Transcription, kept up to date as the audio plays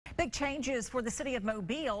Big changes for the city of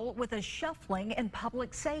Mobile with a shuffling in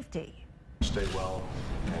public safety. Stay well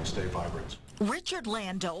and stay vibrant. Richard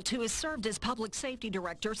Landolt, who has served as public safety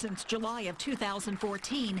director since July of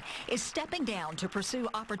 2014, is stepping down to pursue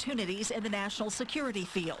opportunities in the national security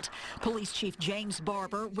field. Police Chief James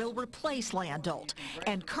Barber will replace Landolt,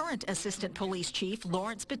 and current Assistant Police Chief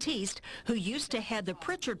Lawrence Batiste, who used to head the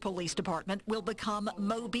Pritchard Police Department, will become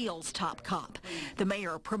Mobile's top cop. The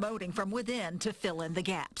mayor promoting from within to fill in the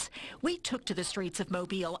gaps. We took to the streets of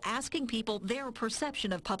Mobile asking people their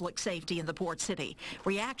perception of public safety in the port city.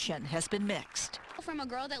 Reaction has been mixed. From a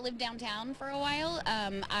girl that lived downtown for a while,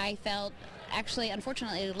 I felt actually,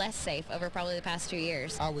 unfortunately, less safe over probably the past 2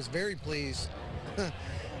 years. I was very pleased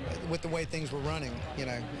with the way things were running,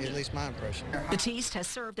 at least my impression. Batiste has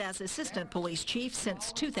served as Assistant Police Chief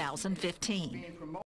since 2015.